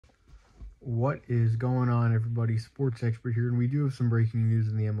What is going on, everybody? Sports expert here, and we do have some breaking news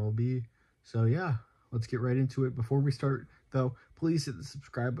in the MLB. So yeah, let's get right into it. Before we start, though, please hit the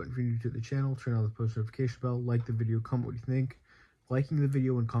subscribe button if you're new to the channel, turn on the post notification bell, like the video, comment what you think. Liking the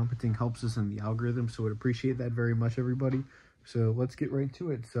video and commenting helps us in the algorithm, so I'd appreciate that very much, everybody. So let's get right to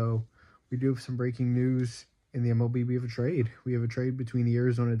it. So we do have some breaking news in the MLB. We have a trade. We have a trade between the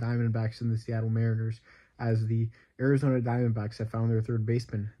Arizona Diamondbacks and the Seattle Mariners, as the Arizona Diamondbacks have found their third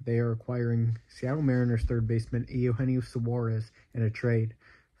baseman. They are acquiring Seattle Mariners third baseman Eugenio Suarez in a trade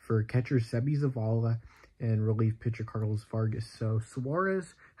for catcher Seby, Zavala, and relief pitcher Carlos Vargas. So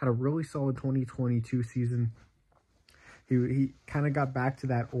Suarez had a really solid 2022 season. He kind of got back to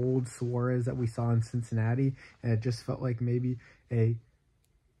that old Suarez that we saw in Cincinnati, and it just felt like maybe a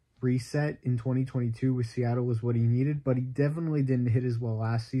reset in 2022 with Seattle was what he needed, but he definitely didn't hit as well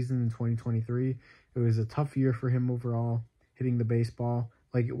last season in 2023. It was a tough year for him overall, hitting the baseball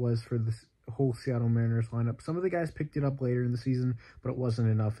like it was for the whole Seattle Mariners lineup. Some of the guys picked it up later in the season, but it wasn't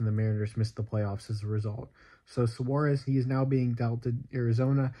enough, and the Mariners missed the playoffs as a result. So Suarez, he is now being dealt to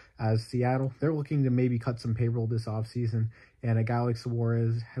Arizona, as Seattle, they're looking to maybe cut some payroll this offseason, and a guy like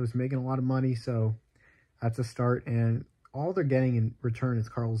Suarez was making a lot of money, so that's a start. And all they're getting in return is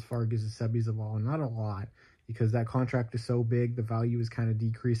Carlos Vargas and Seby, Zavala. Not a lot, because that contract is so big, the value is kind of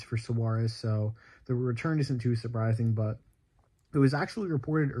decreased for Suarez, so the return isn't too surprising. But it was actually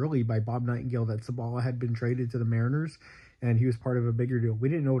reported early by Bob Nightingale that Zavala had been traded to the Mariners, and he was part of a bigger deal. We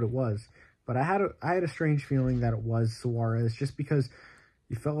didn't know what it was, but I had a strange feeling that it was Suarez, just because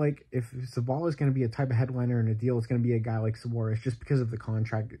you felt like if Zavala is going to be a type of headliner in a deal, it's going to be a guy like Suarez, just because of the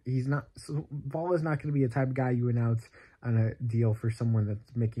contract. Zavala is not going to be a type of guy you announce on a deal for someone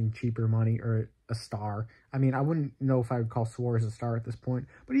that's making cheaper money or a star. I mean, I wouldn't know if I would call Suarez a star at this point,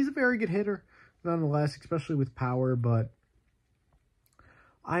 but he's a very good hitter nonetheless, especially with power. But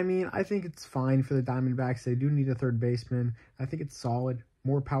I mean, I think it's fine for the Diamondbacks. They do need a third baseman. I think it's solid.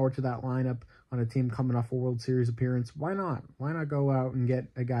 More power to that lineup on a team coming off a World Series appearance. Why not? Why not go out and get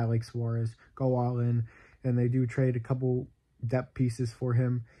a guy like Suarez, go all in? And they do trade a couple depth pieces for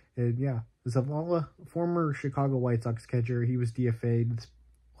him. And yeah, Zavala, former Chicago White Sox catcher, he was DFA'd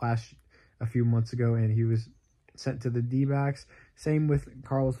a few months ago, and he was sent to the D-backs. Same with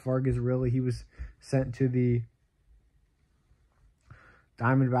Carlos Vargas, really. He was sent to the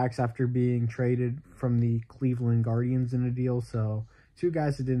Diamondbacks after being traded from the Cleveland Guardians in a deal. So two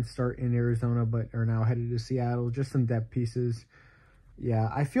guys that didn't start in Arizona but are now headed to Seattle. Just some depth pieces. Yeah,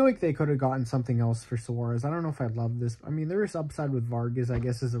 I feel like they could have gotten something else for Suarez. I don't know if I love this. I mean, there is upside with Vargas, I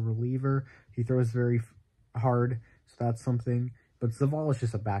guess, as a reliever. He throws very hard, so that's something. But Zavala is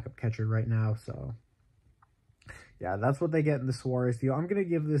just a backup catcher right now, so yeah, that's what they get in the Suarez deal. I'm going to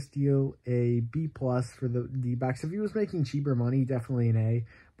give this deal a B+ for the D-backs. If he was making cheaper money, definitely an A,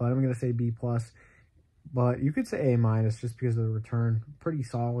 but I'm going to say B+. But you could say A- just because of the return. Pretty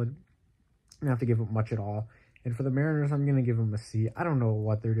solid. You don't have to give him much at all. And for the Mariners, I'm going to give him a C. I don't know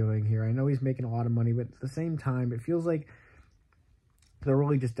what they're doing here. I know he's making a lot of money, but at the same time, it feels like they're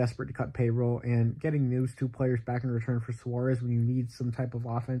really just desperate to cut payroll, and getting those two players back in return for Suarez when you need some type of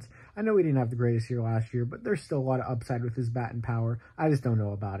offense. I know he didn't have the greatest year last year, but there's still a lot of upside with his bat and power. I just don't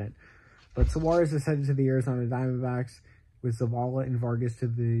know about it. But Suarez is headed to the Arizona Diamondbacks, with Zavala and Vargas to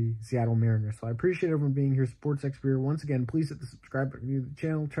the Seattle Mariners. So I appreciate everyone being here. Sports Expert. Once again, please hit the subscribe button to the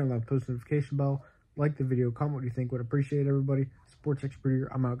channel, turn on the post notification bell, like the video, comment what you think. Would appreciate everybody. Sports Expert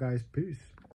here. I'm out, guys. Peace.